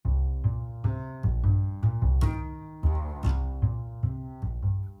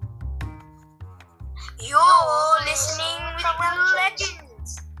You're listening with the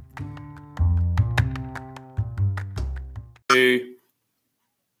legends. Hey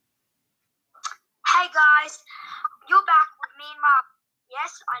guys, you're back with me and Mark.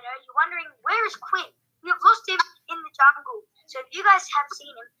 Yes, I know, you're wondering, where is Quinn? We have lost him in the jungle. So if you guys have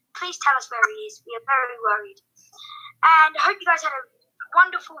seen him, please tell us where he is. We are very worried. And I hope you guys had a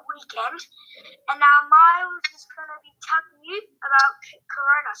wonderful weekend. And now Miles is going to be telling you about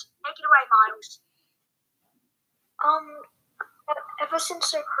Corona. So take it away, Miles. Ever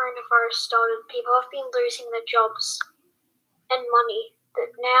since the coronavirus started, people have been losing their jobs and money. But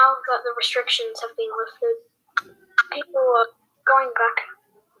now that the restrictions have been lifted, people are going back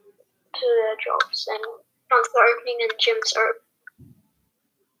to their jobs and once they're opening and gyms are open.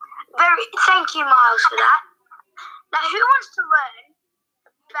 Thank you, Miles, for that. Now, who wants to learn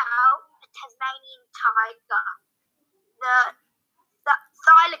about the Tasmanian Tiger, the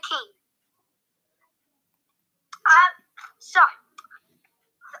Thyla King?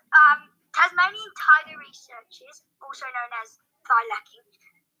 Tasmanian Tiger researchers, also known as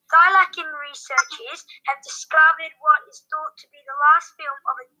Thylakin researchers have discovered what is thought to be the last film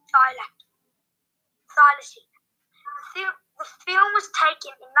of a thylacine. The film was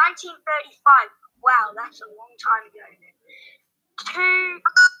taken in 1935. Wow, that's a long time ago.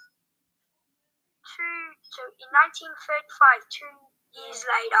 So in 1935, 2 years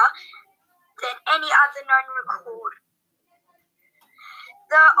later than any other known record.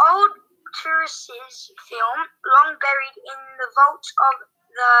 The old Tourists film, long buried in the vaults of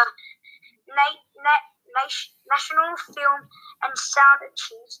the National Film and Sound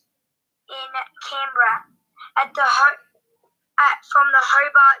Archives in Canberra from the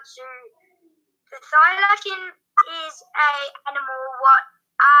Hobart Zoo. The Thylakin is an animal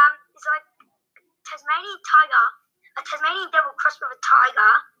is like Tasmanian tiger, a Tasmanian devil crossed with a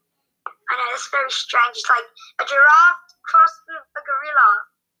tiger. I know, that's very strange. It's like a giraffe crossed with a gorilla,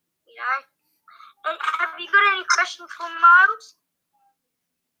 you know. And have you got any questions for Miles?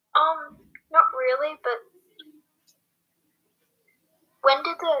 Not really, but when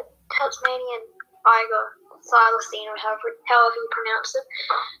did the Tasmanian Tiger, thylacine, or however you pronounce it,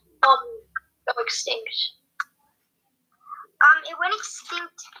 go extinct? It went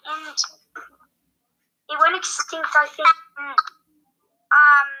extinct I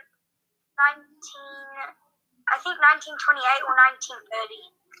think in 1928 or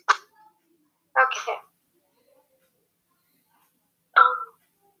 1930. Okay.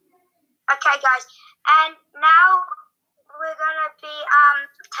 Okay, guys, and now we're gonna be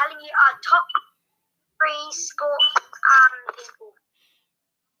telling you our top 3 sport people.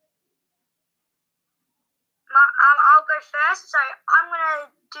 I'll go first. So I'm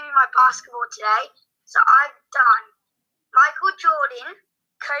gonna do my basketball today. So I've done Michael Jordan,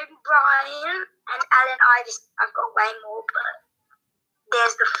 Kobe Bryant, and Allen Iverson. I've got way more, but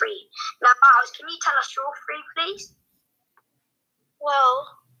there's the 3. Now, Miles, can you tell us your 3, please?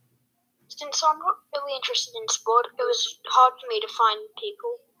 Well, since I'm not really interested in sport, it was hard for me to find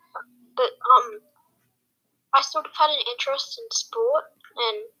people. But I sort of had an interest in sport,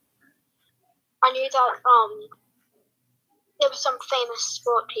 and I knew that there were some famous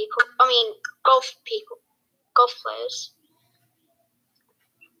sport people. Golf players.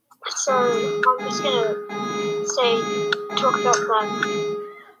 So I'm just gonna talk about that.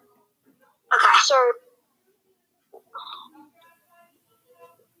 Okay.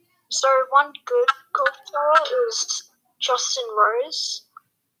 So one good golf player is Justin Rose.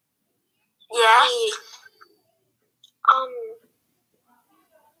 Yeah.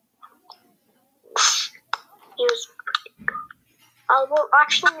 He was. Well,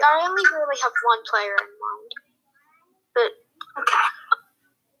 actually, I only really have one player in mind, but okay,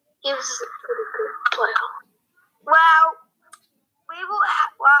 he was a pretty good player. Well,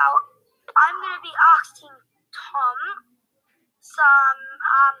 I'm going to be asking Tom some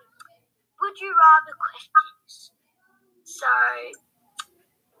would you rather questions. So,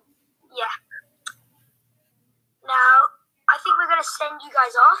 yeah. Now, I think we're going to send you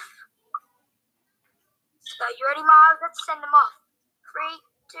guys off. So, you ready, Miles? Let's send them off. 3,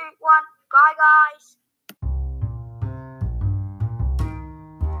 2, 1. Bye, guys.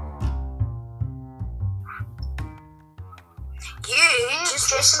 You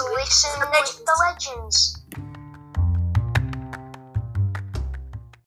just listen with the legends.